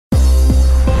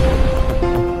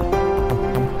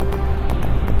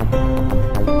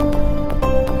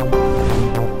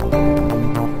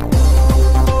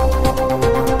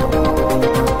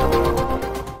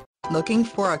looking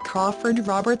for a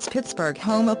Crawford-Roberts Pittsburgh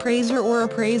home appraiser or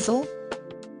appraisal?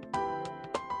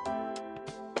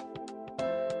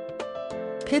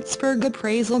 Pittsburgh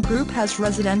Appraisal Group has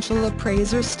residential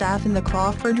appraiser staff in the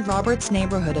Crawford-Roberts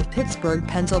neighborhood of Pittsburgh,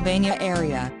 Pennsylvania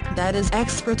area that is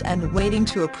expert and waiting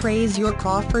to appraise your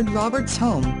Crawford-Roberts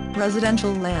home,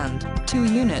 residential land,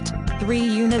 2-unit,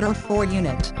 3-unit or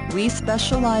 4-unit. We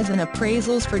specialize in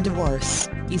appraisals for divorce,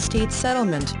 estate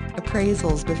settlement,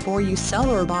 appraisals before you sell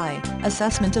or buy,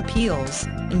 assessment appeals,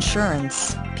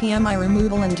 insurance, PMI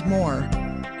removal and more.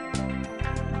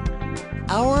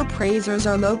 Our appraisers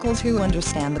are locals who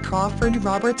understand the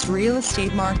Crawford-Roberts real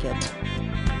estate market.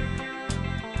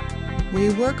 We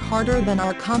work harder than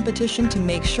our competition to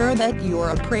make sure that your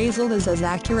appraisal is as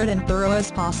accurate and thorough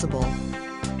as possible.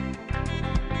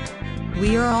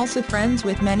 We are also friends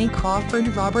with many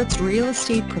Crawford-Roberts real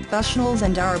estate professionals,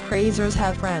 and our appraisers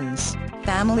have friends,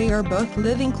 family or both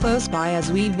living close by, as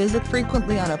we visit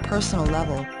frequently on a personal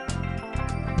level.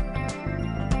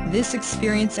 This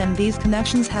experience and these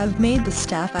connections have made the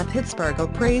staff at Pittsburgh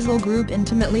Appraisal Group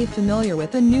intimately familiar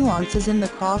with the nuances in the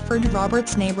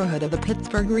Crawford-Roberts neighborhood of the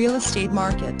Pittsburgh real estate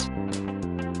market.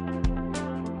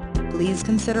 Please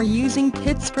consider using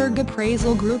Pittsburgh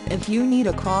Appraisal Group if you need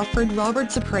a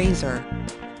Crawford-Roberts appraiser.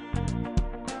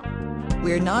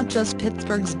 We're not just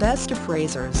Pittsburgh's best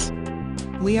appraisers.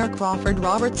 We are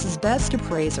Crawford-Roberts' best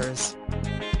appraisers.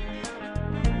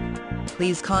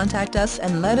 Please contact us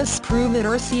and let us prove it,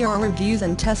 or see our reviews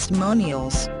and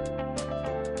testimonials.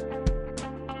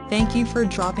 Thank you for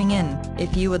dropping in.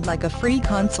 If you would like a free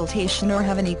consultation or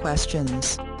have any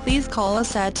questions, please call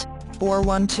us at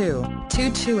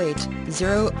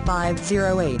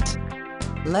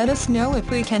 412-228-0508. Let us know if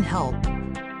we can help.